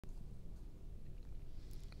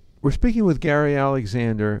We're speaking with Gary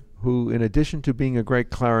Alexander, who, in addition to being a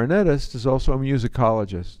great clarinetist, is also a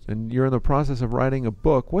musicologist. And you're in the process of writing a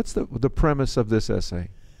book. What's the premise of this essay?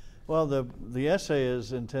 Well, the essay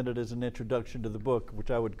is intended as an introduction to the book,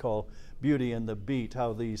 which I would call Beauty and the Beat,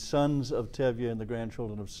 how the sons of Tevye and the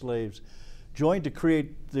grandchildren of slaves joined to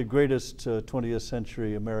create the greatest 20th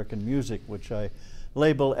century American music, which I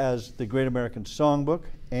label as the Great American Songbook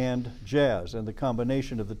and jazz, and the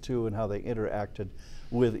combination of the two and how they interacted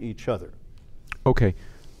with each other. Okay.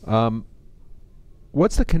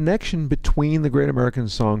 What's the connection between the Great American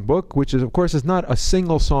Songbook, which is, of course, is not a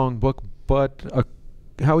single songbook, but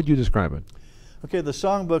how would you describe it? Okay, the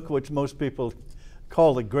songbook, which most people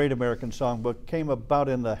call the Great American Songbook, came about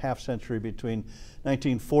in the half century between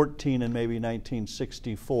 1914 and maybe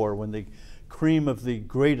 1964, when the cream of the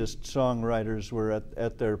greatest songwriters were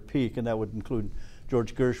at their peak, and that would include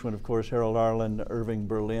George Gershwin, of course, Harold Arlen, Irving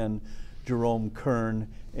Berlin, Jerome Kern,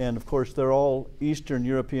 and of course they're all Eastern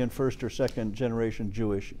European first or second generation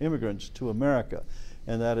Jewish immigrants to America.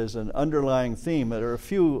 And that is an underlying theme. There are a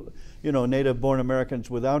few, native-born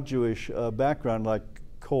Americans without Jewish background, like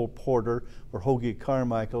Cole Porter or Hoagie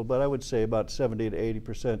Carmichael, but I would say about 70 to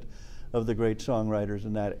 80% of the great songwriters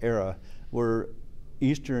in that era were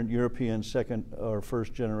Eastern European second or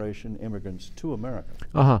first generation immigrants to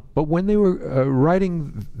America. But when they were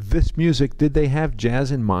writing this music, did they have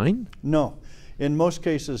jazz in mind? No. In most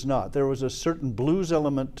cases not. There was a certain blues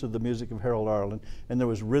element to the music of Harold Arlen, and there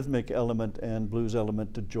was rhythmic element and blues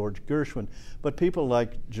element to George Gershwin. But people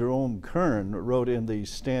like Jerome Kern wrote in the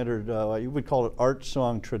standard, you would call it art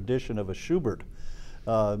song tradition of a Schubert,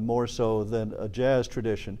 more so than a jazz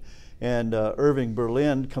tradition. And Irving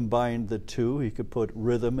Berlin combined the two. He could put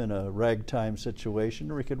rhythm in a ragtime situation,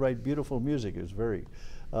 or he could write beautiful music. He was very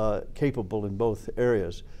capable in both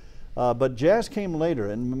areas. But jazz came later,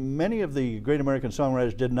 and many of the great American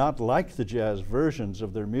songwriters did not like the jazz versions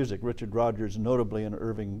of their music, Richard Rodgers notably and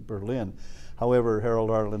Irving Berlin. However, Harold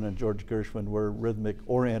Arlen and George Gershwin were rhythmic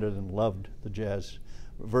oriented and loved the jazz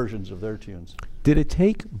versions of their tunes. Did it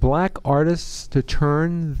take black artists to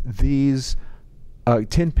turn these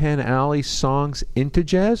Tin Pan Alley songs into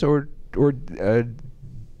jazz, or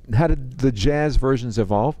how did the jazz versions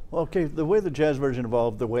evolve? Okay, the way the jazz version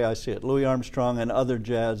evolved, the way I see it, Louis Armstrong and other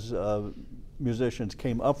jazz musicians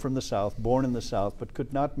came up from the South, born in the South, but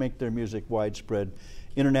could not make their music widespread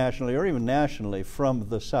internationally or even nationally from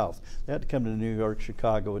the South. They had to come to New York,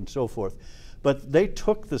 Chicago, and so forth. But they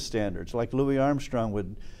took the standards, like Louis Armstrong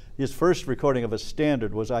would. His first recording of a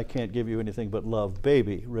standard was I Can't Give You Anything But Love,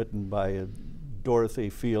 Baby, written by Dorothy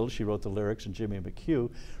Field. She wrote the lyrics, and Jimmy McHugh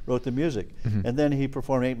wrote the music. And then he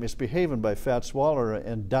performed Ain't Misbehavin' by Fats Waller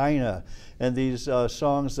and Dinah, and these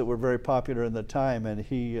songs that were very popular in the time, and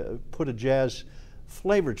he put a jazz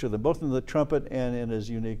flavor to them, both in the trumpet and in his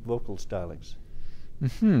unique vocal stylings.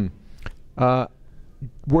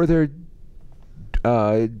 Were there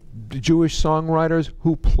Jewish songwriters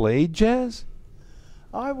who played jazz?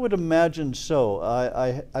 I would imagine so.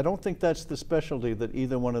 I don't think that's the specialty that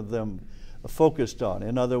either one of them focused on.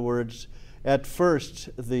 In other words, at first,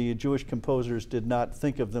 the Jewish composers did not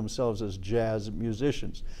think of themselves as jazz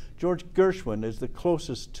musicians. George Gershwin is the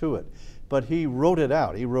closest to it, but he wrote it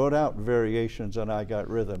out. He wrote out variations on I Got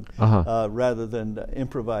Rhythm rather than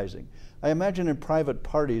improvising. I imagine in private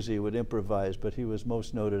parties he would improvise, but he was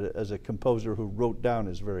most noted as a composer who wrote down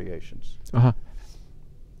his variations.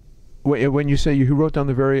 When you say he wrote down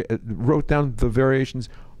the variations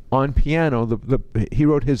on piano, he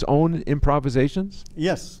wrote his own improvisations?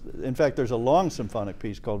 Yes. In fact, there's a long symphonic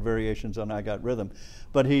piece called Variations on I Got Rhythm.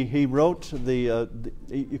 But he wrote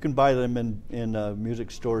you can buy them in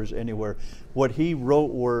music stores anywhere. What he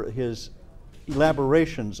wrote were his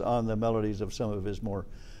elaborations on the melodies of some of his more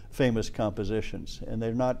famous compositions. And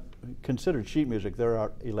they're not considered sheet music. There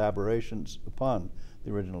are elaborations upon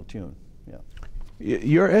the original tune. Yeah.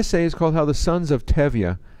 Your essay is called How the Sons of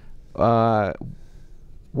Tevye.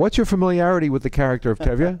 What's your familiarity with the character of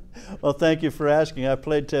Tevye? Well, thank you for asking. I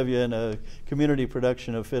played Tevye in a community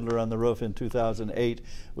production of Fiddler on the Roof in 2008.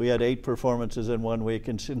 We had 8 performances in 1 week,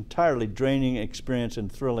 and it's an entirely draining experience and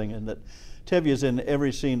thrilling, and that Tevye is in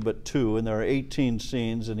every scene but 2, and there are 18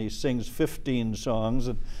 scenes, and he sings 15 songs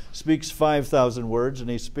and speaks 5,000 words, and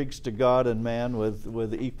he speaks to God and man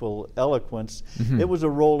with equal eloquence. It was a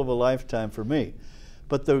role of a lifetime for me.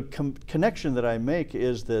 But the connection that I make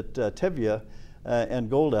is that Tevye and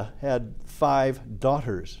Golda had 5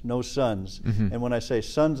 daughters, no sons. And when I say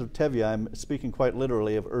sons of Tevye, I'm speaking quite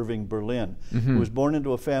literally of Irving Berlin, who was born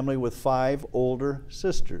into a family with 5 older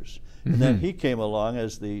sisters. And then he came along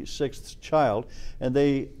as the 6th child, and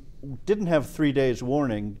they didn't have 3 days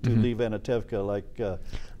warning to leave Anatevka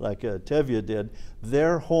like Tevye did.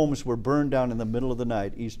 Their homes were burned down in the middle of the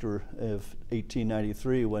night, Easter of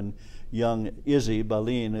 1893, when young Izzy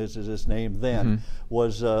Balin, is his name then,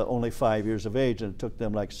 was only 5 years of age, and it took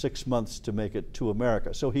them like 6 months to make it to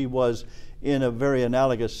America. So he was, in a very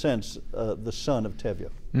analogous sense, the son of Tevye.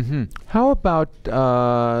 How about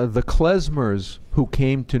the klezmers who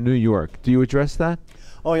came to New York? Do you address that?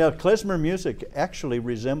 Oh yeah, klezmer music actually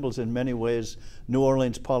resembles in many ways New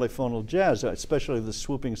Orleans polyphonal jazz, especially the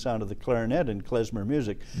swooping sound of the clarinet in klezmer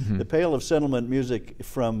music. The Pale of Settlement music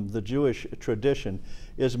from the Jewish tradition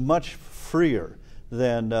is much freer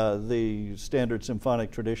than the standard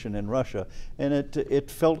symphonic tradition in Russia, and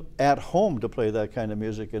it felt at home to play that kind of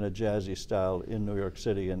music in a jazzy style in New York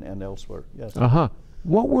City and elsewhere. Yes.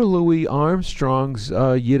 What were Louis Armstrong's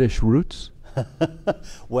Yiddish roots?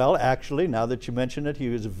 Well, actually, now that you mention it, he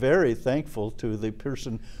was very thankful to the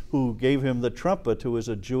person who gave him the trumpet, who was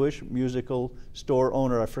a Jewish musical store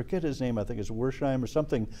owner. I forget his name. I think it's Wersheim or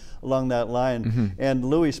something along that line. And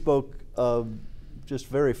Louis spoke just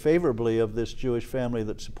very favorably of this Jewish family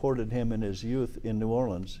that supported him in his youth in New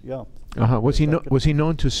Orleans. Yeah. Was he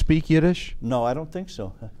known to speak Yiddish? No, I don't think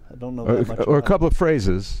so. I don't know that much. Or a couple of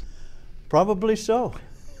phrases. Probably so.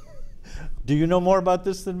 Do you know more about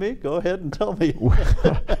this than me? Go ahead and tell me. Well,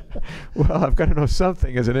 I've got to know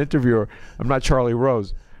something as an interviewer. I'm not Charlie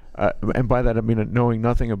Rose. And by that I mean knowing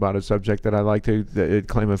nothing about a subject that I like to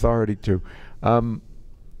claim authority to. But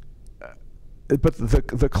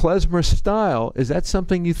the klezmer style, is that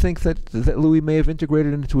something you think that Louis may have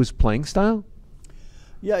integrated into his playing style?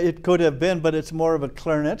 Yeah, it could have been, but it's more of a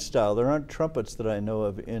clarinet style. There aren't trumpets that I know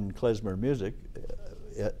of in klezmer music.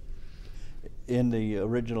 In the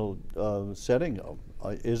original setting,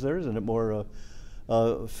 is there? Isn't it more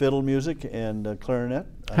fiddle music and clarinet?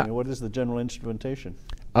 I mean, what is the general instrumentation?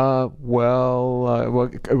 Well,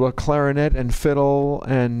 clarinet and fiddle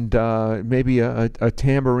and maybe a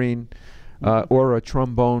tambourine or a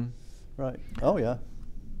trombone. Right. Oh, yeah.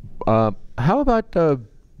 How about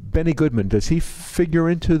Benny Goodman? Does he figure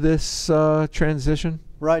into this transition?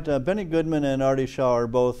 Right. Benny Goodman and Artie Shaw are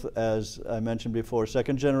both, as I mentioned before,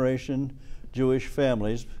 second-generation Jewish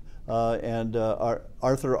families, and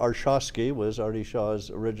Arthur Arshosky was Artie Shaw's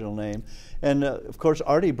original name. And of course,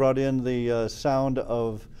 Artie brought in the sound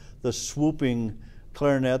of the swooping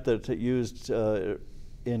clarinet that it used in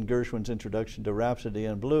Gershwin's introduction to Rhapsody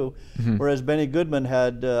in Blue, whereas Benny Goodman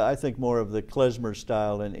had, I think, more of the klezmer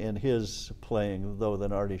style in his playing, though,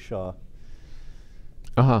 than Artie Shaw.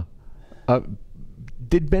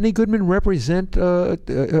 Did Benny Goodman represent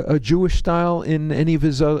a Jewish style in any of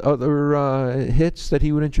his other hits that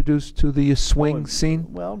he would introduce to the swing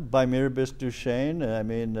scene? Well, by Mirabis Duchesne, I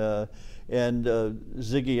mean, and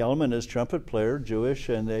Ziggy Elman is trumpet player, Jewish,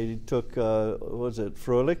 and they took, what was it,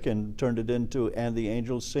 Fröhlich, and turned it into And the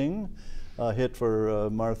Angels Sing, a hit for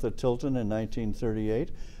Martha Tilton in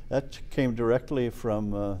 1938. That came directly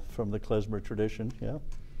from the klezmer tradition, yeah.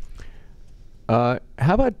 How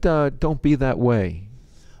about Don't Be That Way?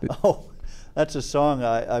 Oh, that's a song.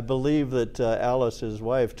 I believe that Alice, his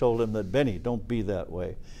wife, told him that, Benny, don't be that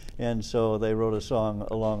way. And so they wrote a song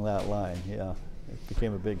along that line, yeah. It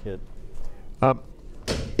became a big hit.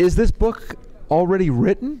 Is this book already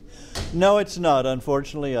written? No, it's not.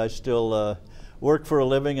 Unfortunately, I still work for a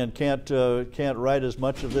living and can't write as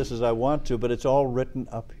much of this as I want to, but it's all written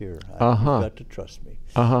up here. You've got to trust me.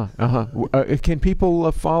 Can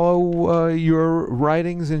people follow your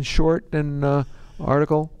writings in short and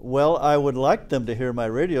article? Well, I would like them to hear my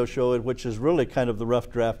radio show, which is really kind of the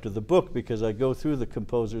rough draft of the book, because I go through the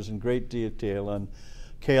composers in great detail on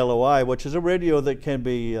KLOI, which is a radio that can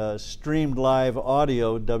be streamed live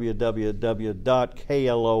audio, www.kloi.org.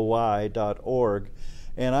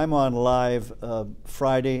 And I'm on live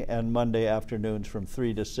Friday and Monday afternoons from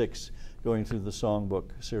 3 to 6, going through the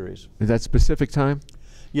Songbook series. Is that Pacific time?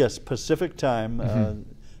 Yes, Pacific time,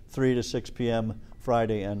 3 to 6 p.m.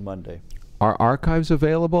 Friday and Monday. Are archives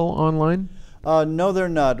available online? No, they're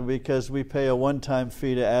not, because we pay a one-time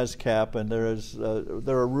fee to ASCAP, and there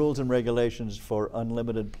are rules and regulations for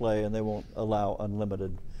unlimited play, and they won't allow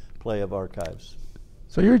unlimited play of archives.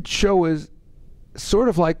 So your show is sort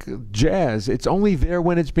of like jazz. It's only there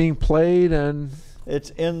when it's being played, and it's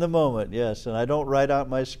in the moment, yes. And I don't write out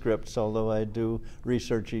my scripts, although I do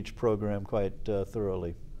research each program quite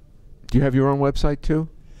thoroughly. Do you have your own website too?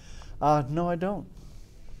 No, I don't.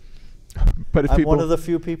 But if I'm one of the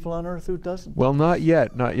few people on earth who doesn't. Well, not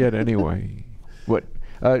yet anyway. What?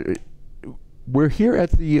 We're here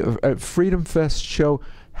at the Freedom Fest show.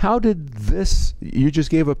 How did this, you just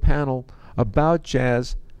gave a panel about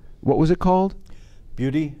jazz, what was it called?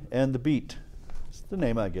 Beauty and the Beat. It's the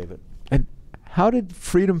name I gave it. And how did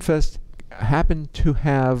Freedom Fest happen to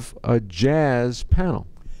have a jazz panel?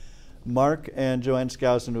 Mark and Joanne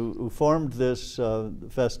Skousen, who formed this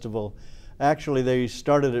festival, actually they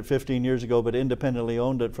started it 15 years ago, but independently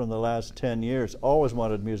owned it from the last 10 years. Always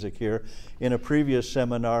wanted music here. In a previous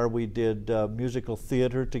seminar, we did musical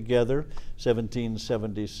theater together,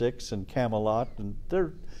 1776, and Camelot, and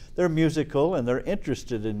they're musical and they're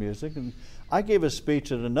interested in music. And I gave a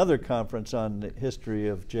speech at another conference on the history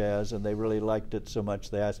of jazz, and they really liked it so much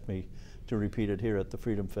they asked me to repeat it here at the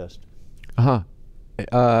Freedom Fest.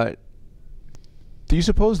 Do you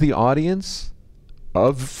suppose the audience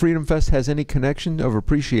of Freedom Fest has any connection of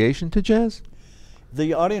appreciation to jazz?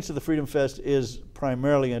 The audience of the Freedom Fest is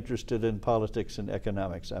primarily interested in politics and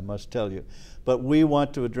economics, I must tell you. But we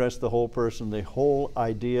want to address the whole person, the whole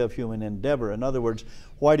idea of human endeavor. In other words,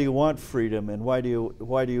 why do you want freedom, and why do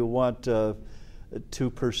you want to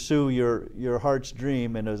pursue your heart's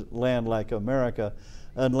dream in a land like America,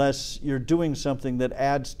 unless you're doing something that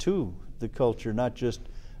adds to the culture, not just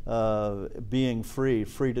being free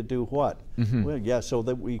to do what? Well, yeah, so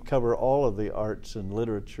that we cover all of the arts and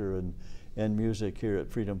literature and music here at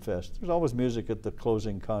Freedom Fest. There's always music at the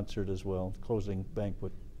closing concert as well, closing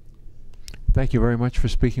banquet. Thank you very much for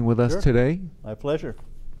speaking with us today. My pleasure.